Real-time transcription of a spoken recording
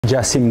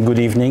Jasim, good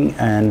evening,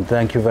 and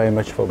thank you very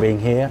much for being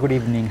here. Good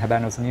evening,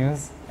 Habanos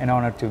News. An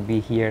honor to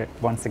be here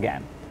once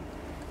again.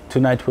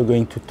 Tonight we're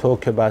going to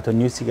talk about a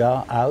new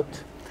cigar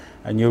out,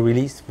 a new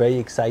release, very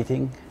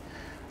exciting.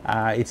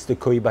 It's the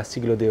Cohiba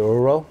Siglo de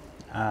Oro.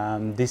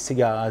 This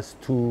cigar has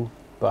two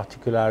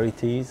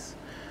particularities.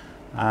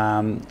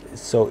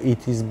 So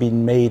it has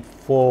been made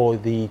for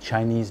the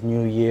Chinese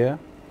New Year.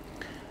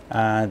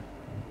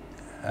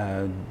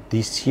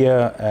 This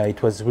year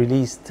it was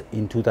released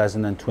in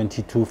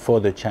 2022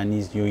 for the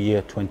Chinese New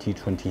Year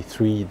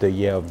 2023, the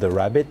year of the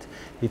rabbit.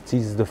 It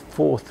is the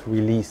fourth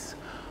release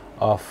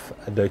of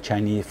the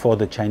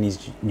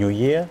Chinese New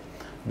Year.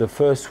 The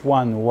first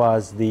one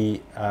was the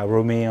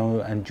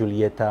Romeo and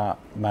Julieta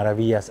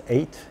Maravillas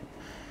 8,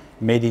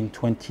 made in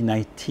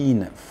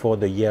 2019 for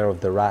the year of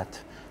the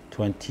rat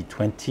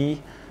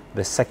 2020.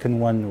 The second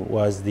one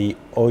was the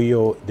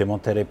Hoyo de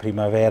Monterrey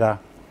Primavera,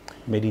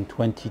 made in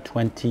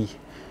 2020,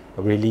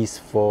 release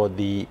for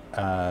the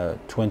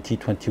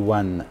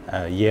 2021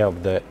 year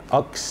of the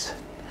ox.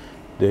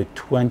 The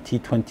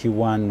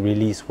 2021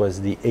 release was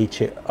the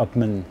H.A.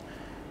 Upmann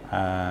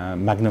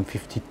Magnum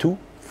 52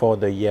 for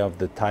the year of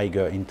the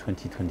tiger in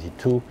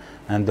 2022.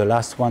 And the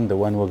last one, the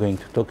one we're going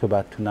to talk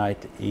about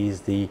tonight,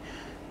 is the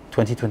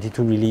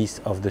 2022 release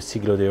of the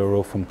Siglo de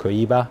Oro from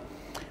Cohiba,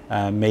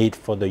 made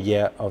for the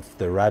year of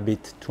the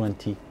rabbit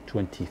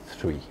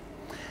 2023.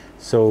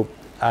 So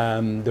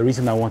the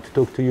reason I want to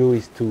talk to you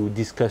is to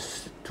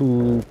discuss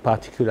two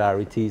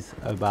particularities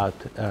about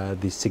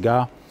this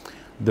cigar.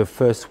 The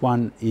first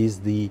one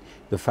is the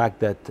fact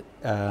that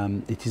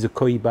it is a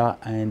Cohiba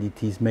and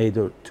it is made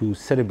to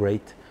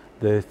celebrate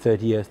the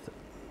 30th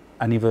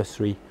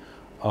anniversary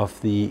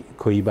of the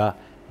Cohiba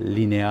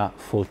Linea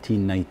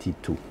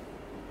 1492.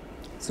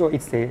 So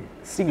it's a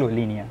Siglo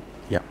Linea.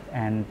 Yeah.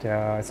 And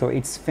so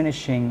it's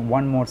finishing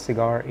one more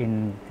cigar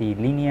in the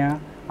Linea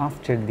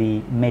after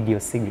the Medio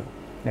Siglo,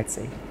 let's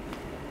say.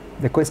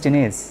 The question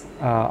is,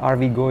 are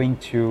we going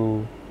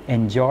to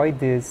enjoy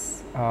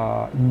this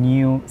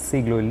new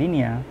Siglo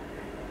Linea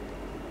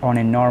on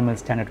a normal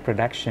standard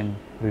production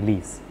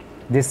release?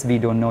 This we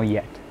don't know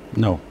yet.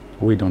 No,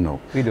 we don't know.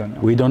 We don't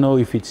know. We don't know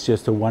if it's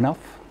just a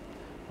one-off,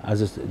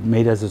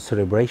 made as a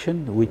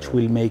celebration, which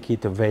will make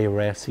it a very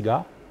rare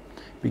cigar,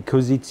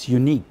 because it's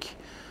unique.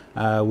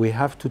 We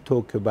have to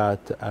talk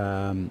about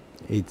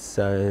its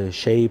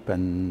shape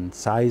and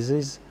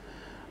sizes.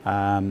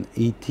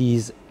 It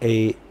is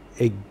a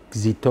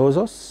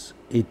Exitosos.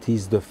 It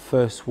is the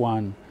first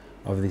one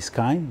of this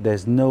kind.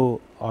 There's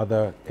no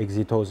other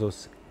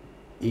Exitosos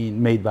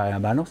made by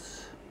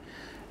Habanos.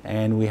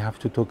 And we have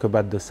to talk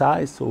about the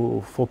size.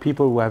 So for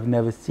people who have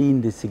never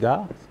seen this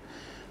cigar,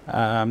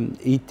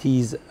 it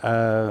is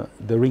the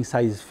ring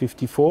size is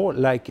 54,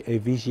 like a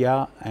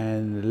Vigia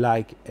and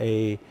like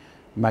a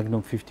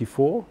Magnum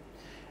 54.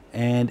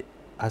 And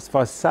as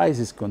far as size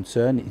is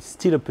concerned, it's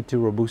still a Petit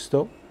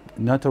Robusto,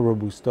 not a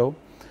Robusto.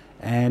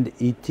 And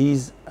it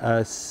is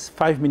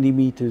 5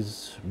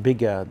 millimeters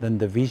bigger than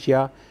the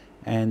Vigia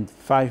and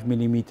 5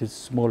 millimeters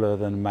smaller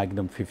than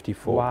Magnum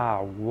 54.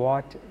 Wow,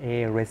 what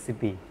a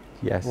recipe.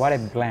 Yes. What a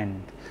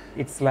blend.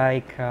 It's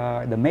like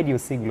the Medio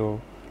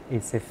Siglo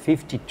is a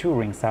 52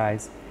 ring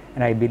size,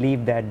 and I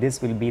believe that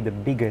this will be the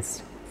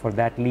biggest for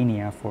that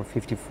Linea for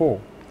 54.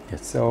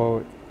 Yes.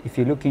 So if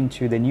you look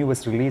into the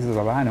newest releases of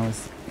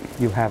Habanos,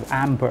 you have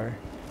Amber,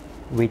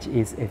 which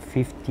is a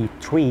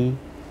 53,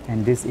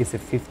 and this is a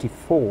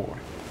 54,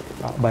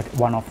 but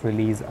one-off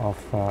release of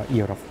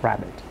Year of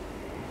Rabbit.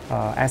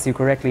 As you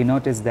correctly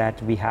noticed,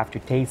 that we have to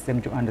taste them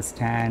to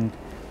understand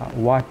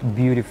what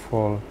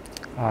beautiful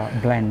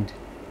blend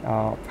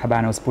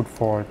Habanos put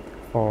forth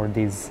for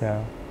this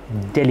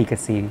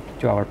delicacy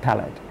to our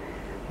palate.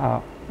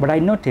 But I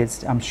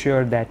noticed, I'm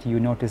sure that you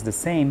noticed the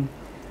same,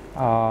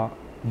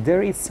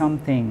 there is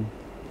something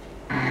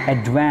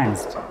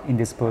advanced in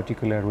this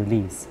particular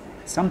release,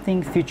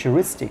 something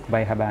futuristic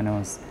by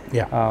Habanos,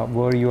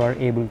 where you are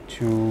able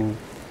to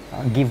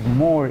give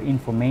more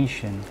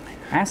information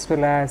as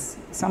well as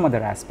some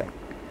other aspect.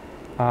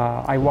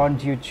 I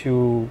want you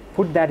to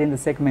put that in the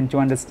segment to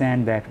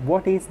understand that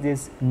what is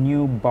this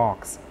new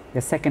box,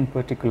 the second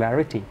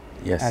particularity,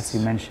 as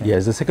you mentioned.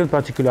 Yes, the second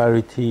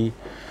particularity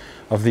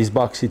of this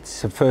box,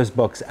 it's the first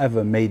box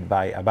ever made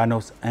by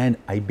Habanos, and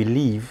I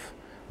believe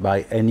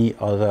by any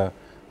other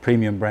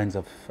premium brands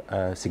of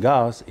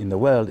cigars in the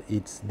world.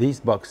 This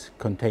box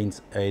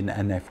contains an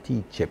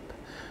NFT chip.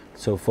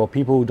 So for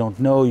people who don't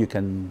know, you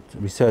can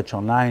research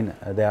online.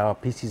 There are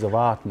pieces of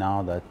art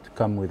now that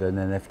come with an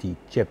NFT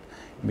chip,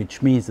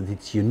 which means that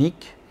it's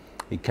unique,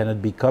 it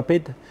cannot be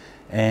copied,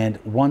 and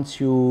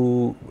once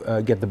you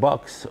get the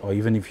box, or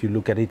even if you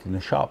look at it in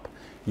a shop,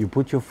 you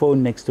put your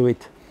phone next to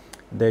it,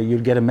 there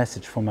you'll get a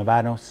message from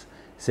Habanos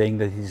saying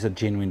that it is a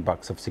genuine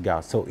box of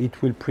cigars. So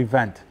it will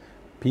prevent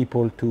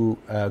people to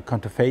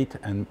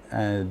counterfeit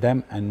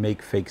them and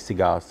make fake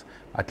cigars,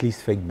 at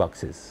least fake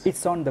boxes.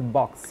 It's on the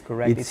box,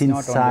 correct? It's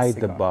inside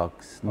the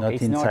box, okay, not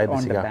it's inside not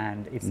the cigar. On the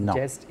band. It's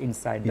just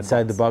inside the box.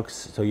 Inside the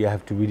box, so you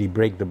have to really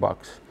break the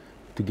box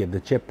to get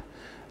the chip.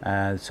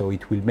 So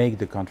it will make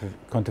the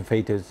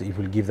counterfeiters, it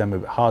will give them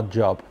a hard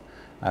job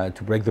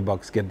to break the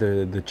box, get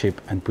the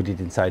chip and put it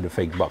inside a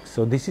fake box.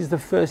 So this is the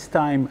first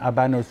time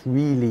Habanos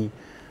really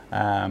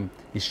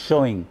is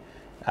showing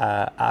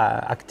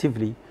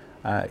actively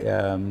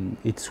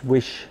its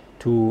wish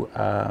to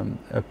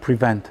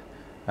prevent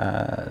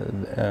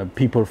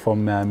people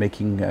from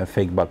making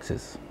fake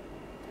boxes.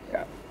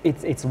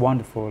 It's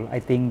wonderful. I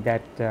think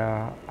that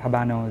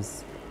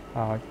Habanos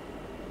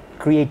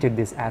created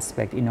this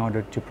aspect in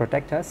order to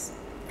protect us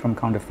from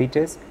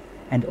counterfeiters,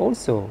 and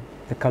also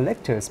the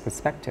collector's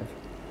perspective.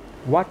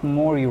 What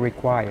more you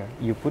require?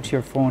 You put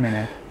your phone in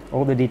it,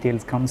 all the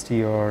details comes to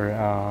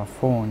your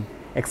phone,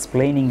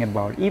 explaining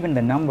about, even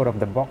the number of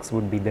the box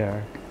would be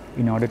there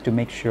in order to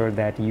make sure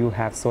that you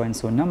have so and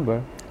so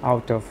number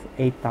out of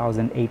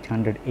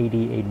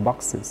 8,888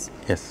 boxes.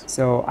 Yes.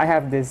 So I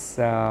have this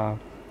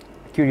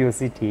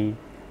curiosity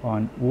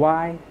on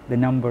why the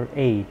number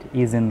 8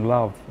 is in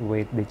love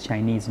with the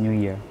Chinese New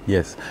Year.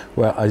 Yes.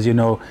 Well, as you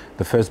know,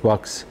 the first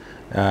box,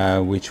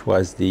 which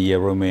was the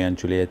Romeo and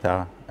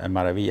Julieta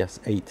Maravillas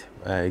 8,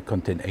 it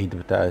contained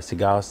 8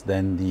 cigars.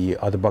 Then the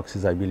other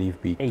boxes, I believe,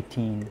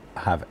 18.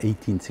 have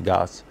 18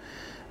 cigars.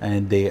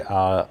 And they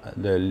are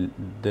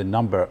the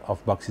number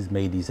of boxes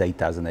made is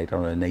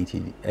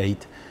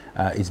 8,888.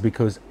 It's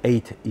because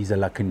 8 is a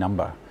lucky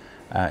number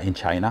in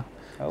China.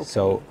 Okay.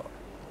 So,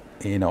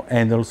 you know,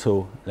 and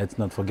also let's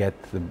not forget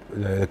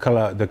the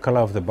color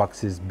of the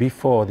boxes.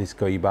 Before this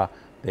Cohiba,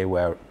 they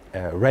were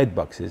red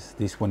boxes.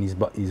 This one is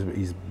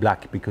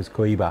black because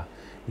Cohiba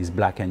is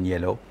black and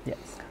yellow. Yes.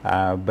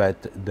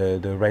 But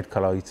the red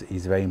color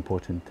is very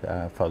important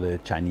for the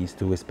Chinese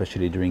too,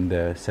 especially during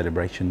the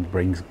celebration.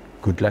 Brings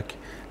good luck,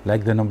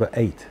 like the number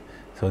 8.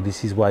 So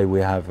this is why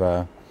we have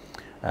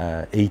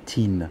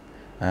 18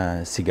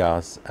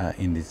 cigars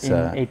in this.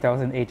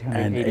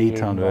 8,888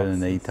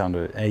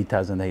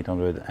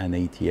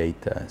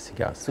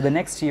 cigars. So the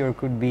next year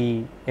could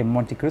be a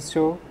Monte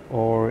Cristo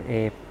or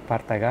a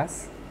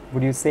Partagas.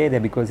 Would you say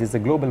that because it's a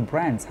global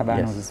brand,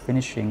 Habanos Yes. is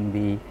finishing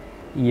the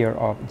year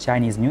of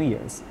Chinese New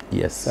Year's?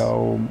 Yes.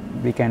 So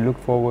we can look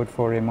forward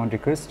for a Monte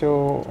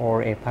Cristo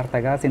or a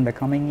Partagas in the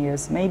coming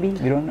years, maybe?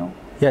 We don't know.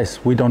 Yes,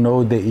 we don't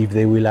know if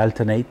they will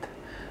alternate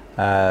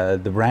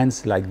the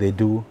brands like they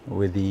do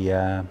with the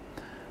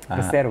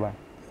Reserva.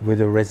 with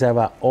the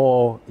Reserva,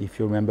 or if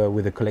you remember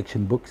with the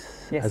collection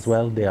books. Yes. As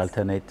well. They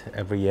alternate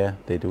every year.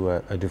 They do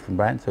a different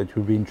brand, so it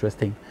will be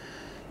interesting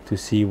to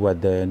see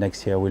what the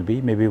next year will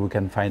be. Maybe we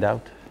can find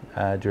out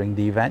during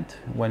the event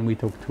when we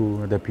talk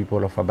to the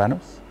people of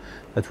Habanos.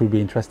 That will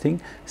be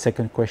interesting.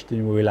 Second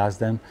question we will ask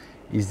them,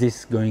 is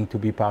this going to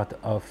be part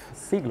of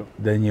Siglo.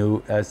 the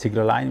new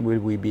Siglo line? Will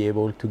we be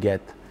able to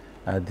get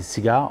the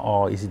cigar,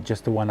 or is it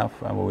just a one-off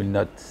and we will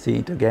not see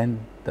it again?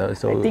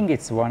 So I think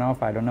it's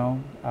one-off, I don't know,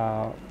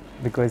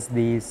 because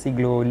the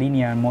Siglo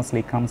Linea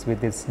mostly comes with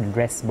this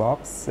dress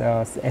box,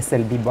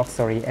 SLB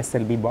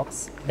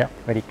box, yeah.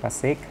 very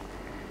classic.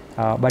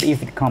 But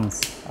if it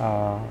comes,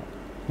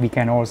 we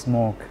can all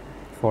smoke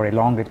for a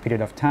longer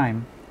period of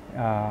time,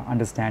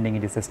 understanding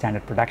it is a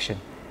standard production.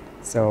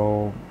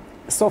 So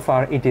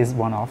far it is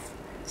one-off.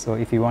 So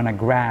if you want to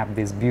grab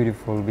this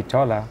beautiful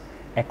Vitola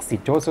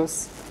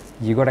Exitosos,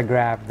 you got to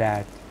grab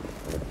that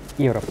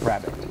ear of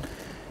rabbit.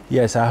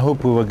 Yes, I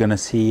hope we're gonna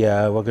see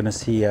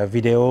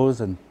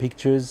videos and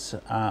pictures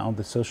on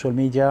the social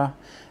media.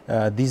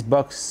 These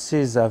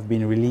boxes have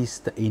been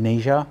released in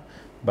Asia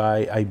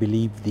by, I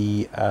believe,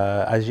 the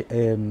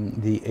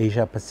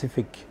Asia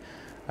Pacific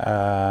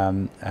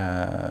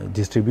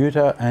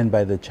distributor and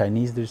by the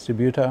Chinese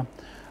distributor.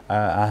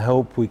 I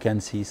hope we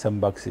can see some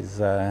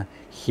boxes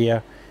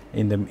here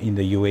in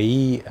the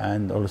UAE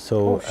and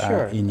also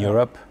sure. in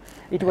Europe.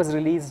 It was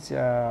released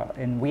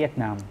in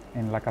Vietnam,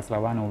 in La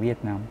Caslavano,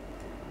 Vietnam.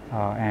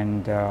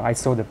 And I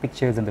saw the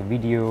pictures and the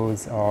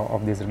videos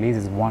of this release.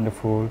 Is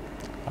wonderful.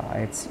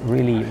 It's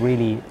really,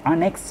 really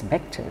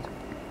unexpected.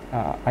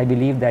 I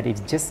believe that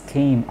it just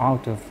came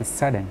out of a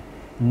sudden.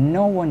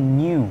 No one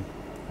knew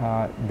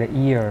the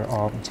year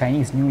of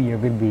Chinese New Year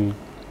will be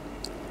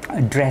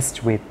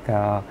dressed with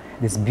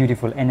this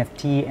beautiful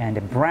NFT and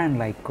a brand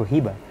like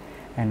Cohiba.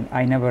 And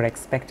I never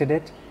expected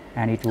it,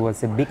 and it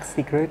was a big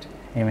secret.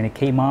 And when it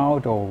came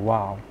out, oh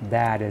wow,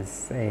 that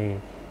is a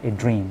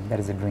dream. That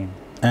is a dream.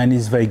 And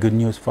it's very good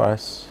news for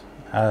us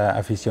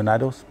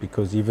aficionados,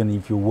 because even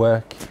if you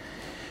work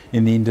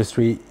in the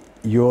industry,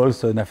 you're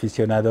also an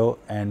aficionado,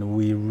 and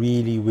we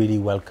really, really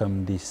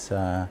welcome this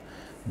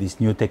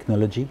new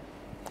technology.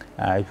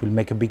 It will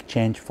make a big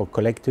change for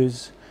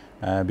collectors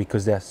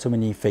because there are so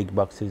many fake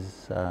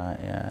boxes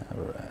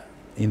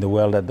in the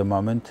world at the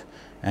moment,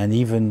 and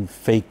even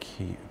fake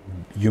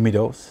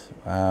humidors.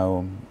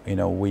 You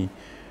know,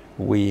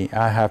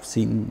 I have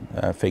seen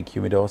fake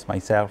humidors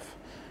myself.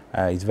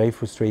 It's very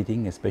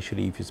frustrating,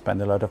 especially if you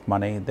spend a lot of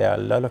money. There are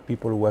a lot of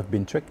people who have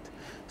been tricked.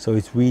 So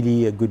it's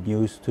really a good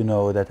news to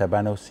know that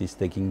Habanos is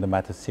taking the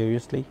matter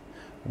seriously,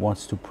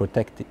 wants to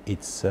protect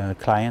its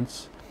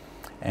clients,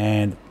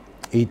 and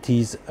it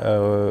is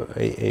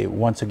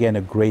once again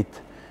a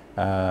great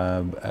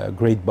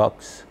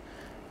box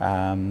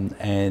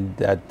and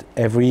that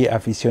every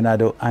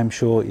aficionado, I'm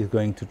sure, is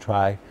going to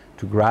try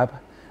to grab.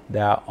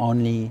 There are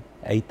only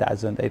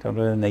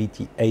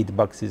 8,888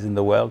 boxes in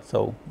the world,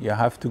 so you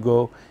have to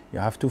go, you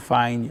have to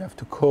find, you have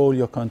to call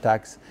your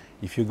contacts.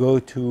 If you go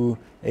to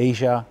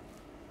Asia,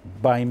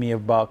 buy me a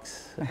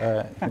box,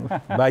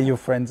 buy your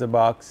friends a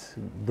box,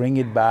 bring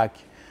it back.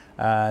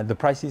 The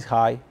price is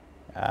high.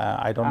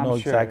 I don't know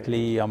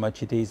exactly how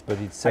much it is, but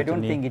it's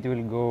certainly... I don't think it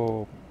will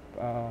go,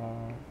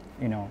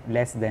 you know,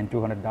 less than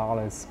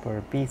 $200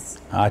 per piece.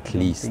 At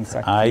least.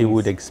 I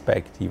would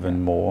expect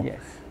even more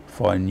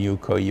for a new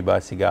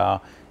Cohiba cigar.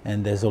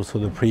 And there's also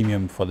the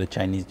premium for the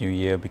Chinese New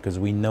Year, because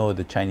we know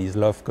the Chinese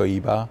love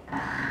Cohiba,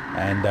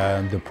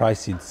 and the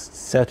price is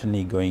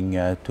certainly going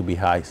to be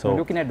high. So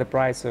looking at the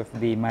price of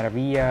the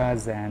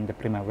Maravillas and the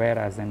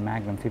Primaveras and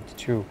Magnum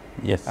 52,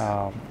 yes,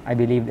 I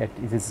believe that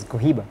this is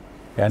Cohiba.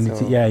 And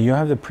so, yeah, you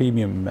have the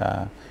premium.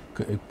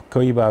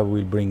 Cohiba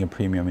will bring a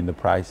premium in the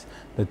price,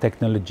 the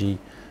technology,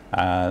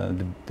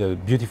 the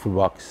beautiful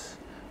box,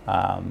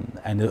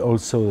 and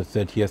also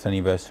the 30th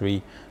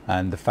anniversary,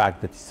 and the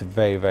fact that it's a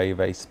very, very,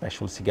 very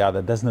special cigar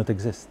that does not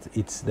exist.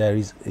 It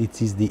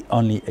is the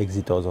only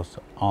Exitos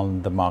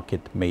on the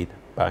market made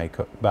by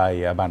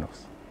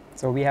Habanos.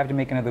 So we have to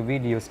make another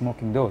video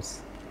smoking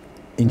those.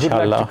 Inshallah.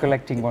 Good luck to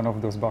collecting one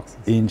of those boxes.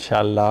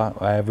 Inshallah,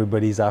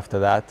 everybody's after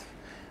that.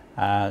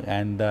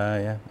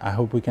 Yeah, I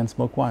hope we can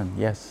smoke one.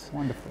 Yes.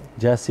 Wonderful.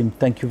 Jasim,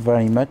 thank you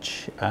very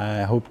much.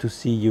 I hope to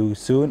see you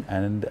soon,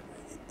 and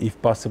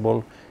if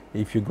possible,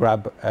 if you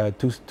grab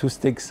two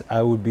sticks,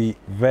 I would be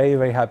very,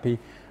 very happy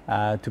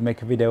to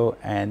make a video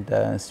and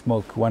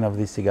smoke one of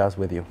these cigars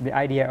with you. The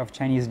idea of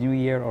Chinese New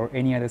Year or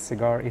any other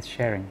cigar is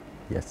sharing.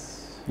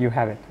 Yes. You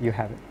have it. You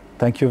have it.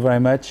 Thank you very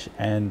much,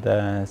 and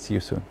see you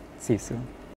soon. See you soon.